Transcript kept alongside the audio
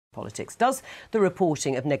Politics. Does the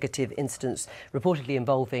reporting of negative incidents reportedly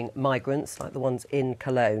involving migrants, like the ones in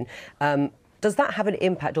Cologne, does that have an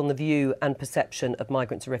impact on the view and perception of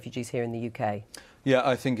migrants and refugees here in the UK? Yeah,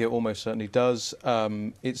 I think it almost certainly does.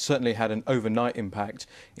 It certainly had an overnight impact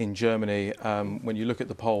in Germany. When you look at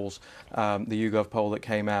the polls, the YouGov poll that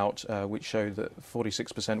came out, which showed that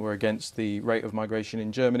 46% were against the rate of migration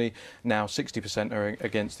in Germany, now 60% are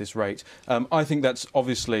against this rate. I think that's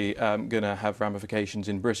obviously going to have ramifications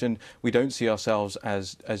in Britain. We don't see ourselves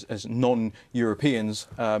as non-Europeans.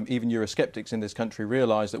 Even Eurosceptics in this country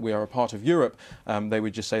realise that we are a part of Europe. They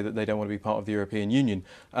would just say that they don't want to be part of the European Union.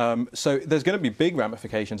 So there's going to be big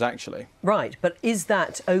ramifications, actually. Right, but is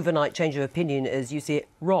that overnight change of opinion, as you see it,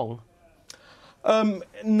 wrong?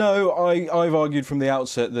 No, I've argued from the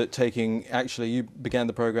outset that you began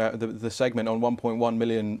the programme, the segment on 1.1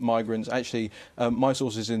 million migrants. Actually, my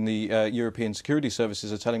sources in the European security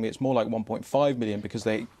services are telling me it's more like 1.5 million because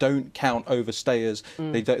they don't count overstayers.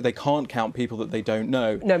 They can't count people that they don't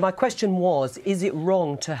know. No, my question was, is it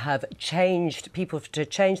wrong to have changed people to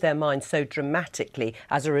change their minds so dramatically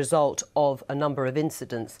as a result of a number of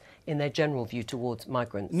incidents in their general view towards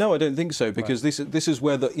migrants? No, I don't think so, because this is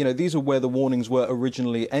where these are where the warnings were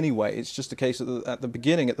originally anyway. It's just a case that at the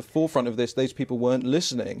beginning, at the forefront of this, these people weren't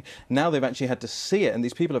listening. Now they've actually had to see it, and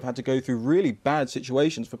these people have had to go through really bad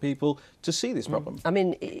situations for people to see this problem. I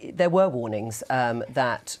mean, there were warnings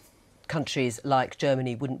that countries like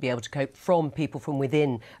Germany wouldn't be able to cope from people from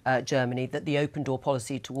within Germany, that the open door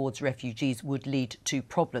policy towards refugees would lead to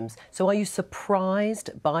problems. So are you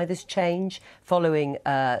surprised by this change following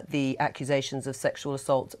the accusations of sexual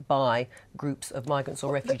assault by groups of migrants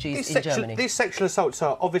or refugees in Germany? These sexual assaults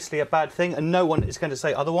are obviously a bad thing, and no one is going to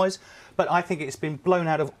say otherwise, but I think it's been blown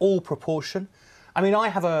out of all proportion. I mean, I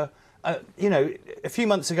have a few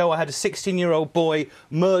months ago I had a 16-year-old boy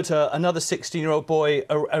murder another 16-year-old boy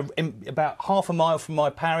about half a mile from my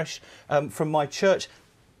parish, from my church.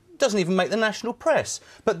 Doesn't even make the national press.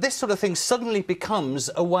 But this sort of thing suddenly becomes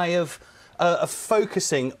a way of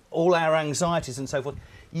focusing all our anxieties and so forth.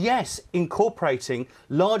 Yes, incorporating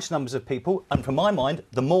large numbers of people, and from my mind,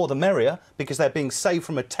 the more the merrier, because they're being saved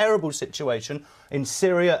from a terrible situation in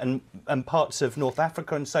Syria and parts of North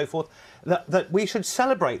Africa and so forth, that we should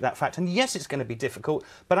celebrate that fact. And yes, it's going to be difficult,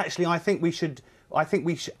 but actually I think we should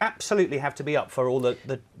absolutely have to be up for all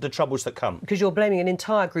the troubles that come. Because you're blaming an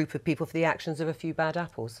entire group of people for the actions of a few bad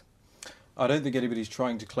apples. I don't think anybody's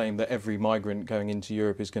trying to claim that every migrant going into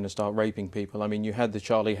Europe is going to start raping people. I mean, you had the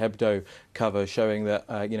Charlie Hebdo cover showing that,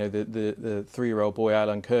 the 3-year-old boy,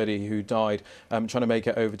 Alan Kurdi, who died trying to make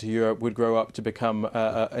it over to Europe, would grow up to become,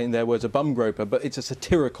 in their words, a bum groper. But it's a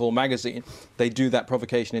satirical magazine. They do that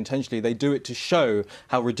provocation intentionally. They do it to show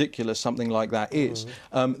how ridiculous something like that is.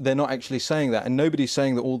 They're not actually saying that. And nobody's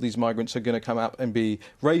saying that all these migrants are going to come out and be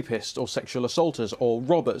rapists or sexual assaulters or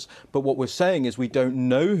robbers. But what we're saying is we don't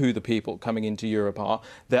know who the people coming into Europe are.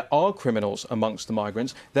 There are criminals amongst the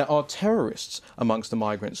migrants. There are terrorists amongst the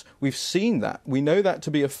migrants. We've seen that. We know that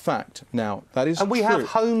to be a fact now. That is true. And we have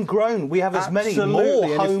homegrown. We have as many more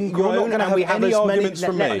homegrown. And we have as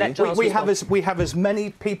many. We have as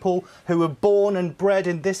many people who are born and bred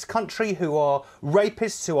in this country who are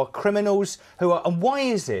rapists, who are criminals, who are. And why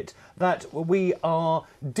is it that we are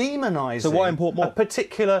demonising? So why import more? A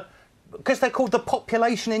particular? Because they're called the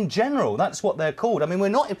population in general. That's what they're called. I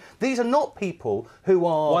mean, these are not people who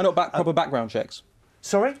are... Why not proper background checks?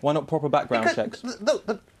 Sorry? Why not proper background checks?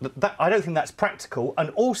 I don't think that's practical. And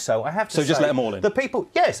also, I have to say... So just let them all in? The people...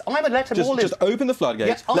 Yes, I'm a let them all in. Just open the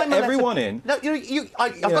floodgates, let everyone in. No,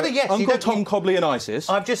 I've got a yes. Uncle Tom Cobley and ISIS.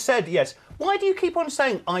 I've just said yes. Why do you keep on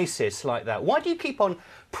saying ISIS like that? Why do you keep on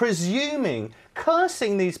presuming,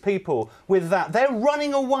 cursing these people with that? They're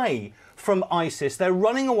running away from ISIS, they're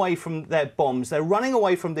running away from their bombs, they're running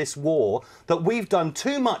away from this war that we've done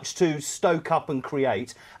too much to stoke up and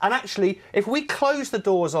create. And actually, if we close the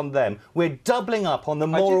doors on them, we're doubling up on the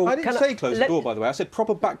moral... I didn't say close the door, by the way. I said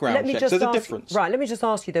proper background checks. There's a difference. Right, let me just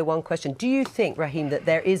ask you, though, one question. Do you think, Raheem, that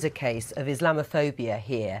there is a case of Islamophobia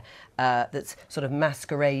here that's sort of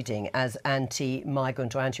masquerading as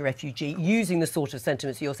anti-migrant or anti-refugee, using the sort of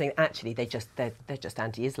sentiments you're saying, actually, they're just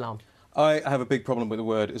anti-Islam? I have a big problem with the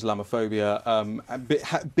word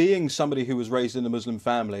Islamophobia. Being somebody who was raised in a Muslim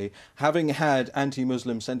family, having had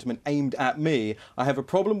anti-Muslim sentiment aimed at me, I have a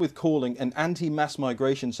problem with calling an anti-mass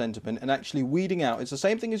migration sentiment and actually weeding out. It's the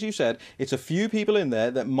same thing as you said. It's a few people in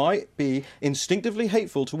there that might be instinctively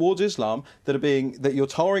hateful towards Islam that you're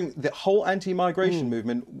tarring the whole anti-migration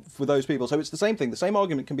movement for those people. So it's the same thing. The same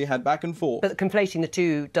argument can be had back and forth. But conflating the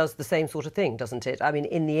two does the same sort of thing, doesn't it? I mean,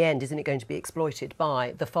 in the end, isn't it going to be exploited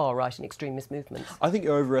by the far right fighting extremist movements? I think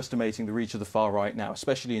you're overestimating the reach of the far right now,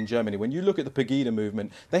 especially in Germany. When you look at the Pegida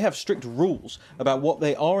movement, they have strict rules about what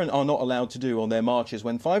they are and are not allowed to do on their marches.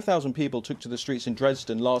 When 5,000 people took to the streets in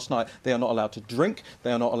Dresden last night, they are not allowed to drink,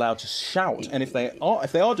 they are not allowed to shout, and if they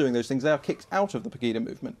are doing those things, they are kicked out of the Pegida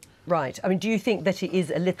movement. Right. I mean, do you think that it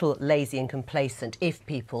is a little lazy and complacent if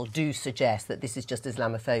people do suggest that this is just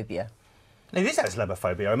Islamophobia? It is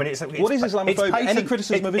Islamophobia. I mean, what is Islamophobia? Any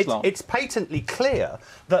criticism of Islam? It's patently clear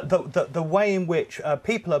that the way in which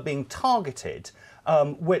people are being targeted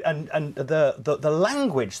and the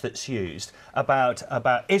language that's used about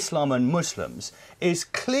Islam and Muslims is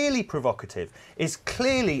clearly provocative, is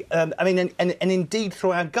clearly, I mean, and indeed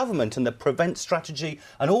through our government and the prevent strategy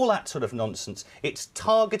and all that sort of nonsense, it's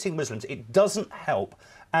targeting Muslims. It doesn't help.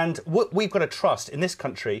 And what we've got to trust in this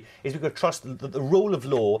country is we've got to trust that the rule of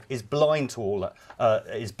law is blind to all that,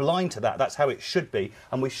 is blind to that. That's how it should be,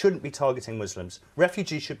 and we shouldn't be targeting Muslims.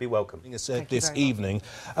 Refugees should be welcome. This evening,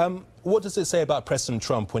 what does it say about President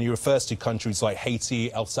Trump when he refers to countries like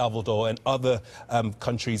Haiti, El Salvador, and other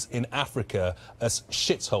countries in Africa as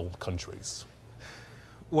shithole countries?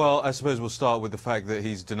 Well, I suppose we'll start with the fact that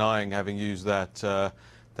he's denying having used that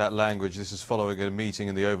language. This is following a meeting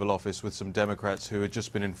in the Oval Office with some Democrats who had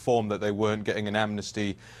just been informed that they weren't getting an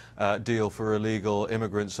amnesty deal for illegal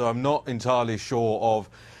immigrants. So I'm not entirely sure of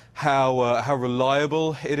how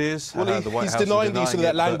reliable it is. Well, he's denying the use of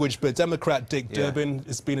that language, but Democrat Dick Durbin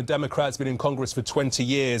has been a Democrat, has been in Congress for 20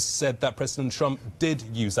 years, said that President Trump did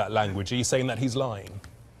use that language. Are you saying that he's lying?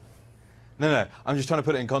 No, I'm just trying to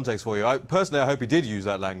put it in context for you. Personally, I hope he did use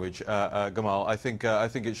that language, Gamal. I think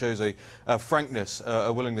it shows a frankness,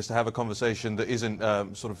 a willingness to have a conversation that isn't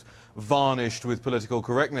sort of varnished with political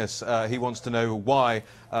correctness. He wants to know why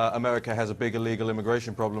America has a big illegal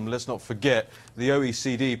immigration problem. Let's not forget the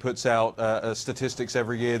OECD puts out statistics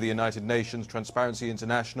every year, the United Nations, Transparency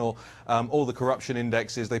International, all the corruption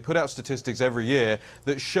indexes. They put out statistics every year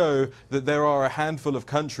that show that there are a handful of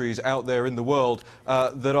countries out there in the world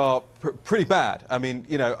that are pretty bad. I mean,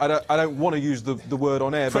 you know, I don't want to use the word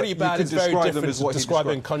on air, pretty but bad you is can very describe them different as what to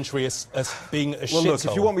describing a country as being a shithole. Well,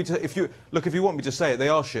 look, if you want me to say it, they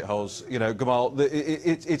are shitholes. You know, Gamal,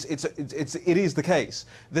 it is the case.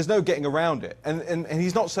 There's no getting around it, and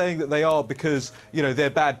he's not saying that they are because, you know, they're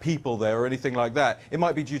bad people there or anything like that. It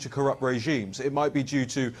might be due to corrupt regimes. It might be due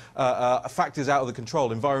to factors out of the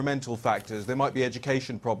control, environmental factors. There might be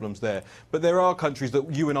education problems there. But there are countries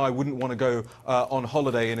that you and I wouldn't want to go on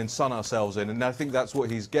holiday in and sun ourselves in, and I think that's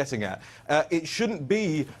what he's getting at. It shouldn't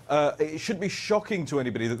be shocking to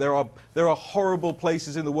anybody that there are horrible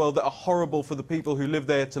places in the world that are horrible for the people who live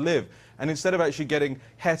there to live. And instead of actually getting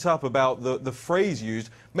het up about the phrase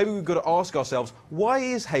used, maybe we've got to ask ourselves, why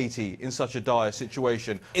is Haiti in such a dire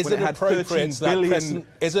situation? Is it appropriate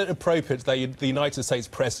that the United States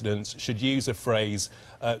President should use a phrase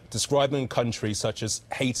describing countries such as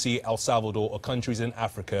Haiti, El Salvador, or countries in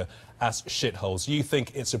Africa as shitholes? Do you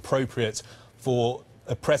think it's appropriate for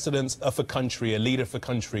a president of a country, a leader of a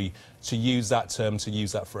country, to use that term, to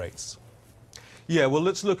use that phrase? Yeah, well,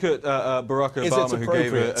 let's look at Barack Obama, who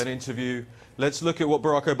gave an interview. Let's look at what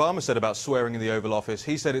Barack Obama said about swearing in the Oval Office.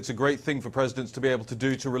 He said it's a great thing for presidents to be able to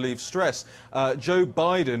do to relieve stress. Joe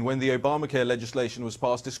Biden, when the Obamacare legislation was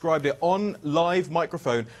passed, described it on live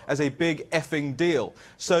microphone as a big effing deal.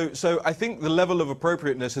 So I think the level of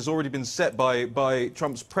appropriateness has already been set by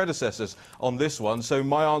Trump's predecessors on this one. So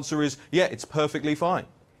my answer is, yeah, it's perfectly fine.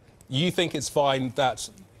 You think it's fine that...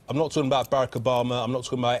 I'm not talking about Barack Obama, I'm not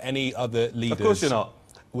talking about any other leaders. Of course you're not.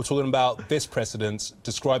 We're talking about this president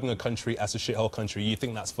describing a country as a shithole country. You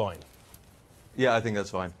think that's fine? Yeah, I think that's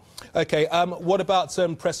fine. OK, what about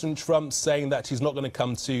President Trump saying that he's not going to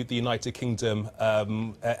come to the United Kingdom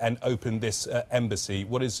and open this embassy?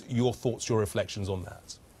 What is your thoughts, your reflections on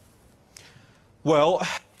that? Well...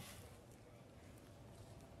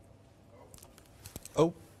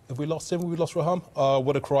 Oh, have we lost him? Have we lost Raham? Oh,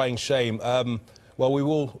 what a crying shame. Well, we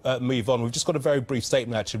will move on. We've just got a very brief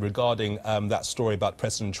statement, actually, regarding that story about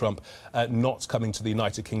President Trump not coming to the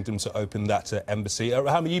United Kingdom to open that embassy.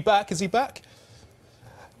 Raham, are you back? Is he back?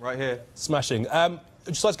 Right here. Smashing. I'd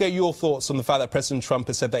just like to get your thoughts on the fact that President Trump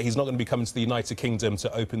has said that he's not going to be coming to the United Kingdom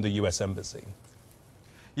to open the US embassy.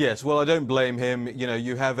 Yes, well, I don't blame him. You know,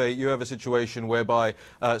 you have a situation whereby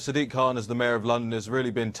Sadiq Khan, as the mayor of London, has really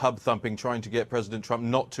been tub-thumping, trying to get President Trump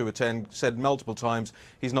not to attend, said multiple times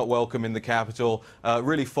he's not welcome in the capital,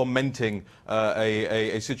 really fomenting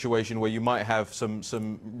a situation where you might have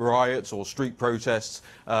some riots or street protests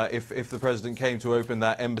if the president came to open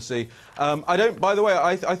that embassy. By the way,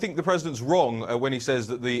 I think the president's wrong when he says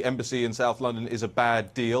that the embassy in South London is a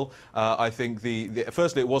bad deal. I think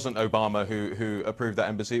firstly, it wasn't Obama who approved that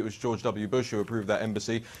embassy. embassy. It was George W. Bush who approved that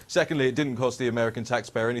embassy. Secondly, it didn't cost the American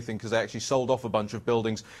taxpayer anything because they actually sold off a bunch of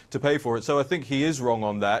buildings to pay for it. So I think he is wrong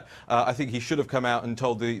on that. I think he should have come out and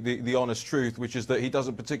told the honest truth, which is that he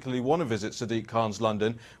doesn't particularly want to visit Sadiq Khan's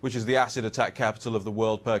London, which is the acid attack capital of the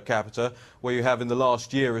world per capita, where you have in the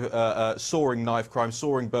last year soaring knife crime,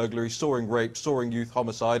 soaring burglary, soaring rape, soaring youth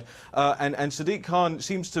homicide. And Sadiq Khan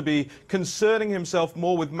seems to be concerning himself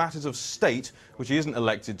more with matters of state, which he isn't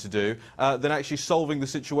elected to do, than actually solving the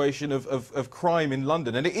situation of crime in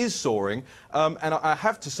London. And it is soaring. And I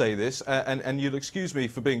have to say this, and you'll excuse me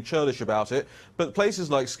for being churlish about it, but places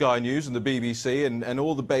like Sky News and the BBC and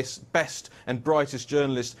all the best and brightest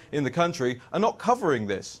journalists in the country are not covering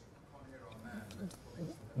this.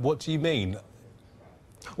 What do you mean?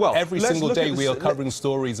 Well, every single day we are covering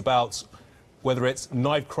stories about whether it's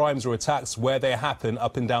knife crimes or attacks where they happen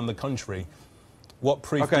up and down the country. What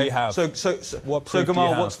proof do you have? So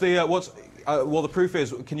Gamal, what's the well, the proof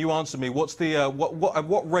is, can you answer me? What's the at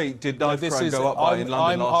what rate did knife crime go up by in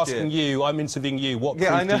London last year? I'm asking you. I'm interviewing you. What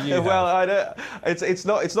proof I know. do you have? Well, I know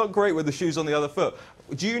it's not great with the shoes on the other foot.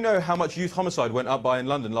 Do you know how much youth homicide went up by in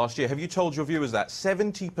London last year? Have you told your viewers that?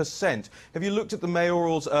 70%. Have you looked at the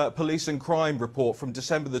mayoral's police and crime report from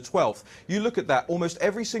December the 12th? You look at that, almost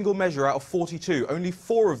every single measure out of 42, only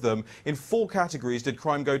 4 of them in 4 categories did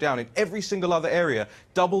crime go down. In every single other area,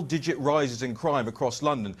 double-digit rises in crime across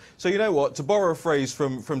London. So you know what? To borrow a phrase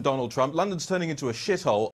from Donald Trump, London's turning into a shithole.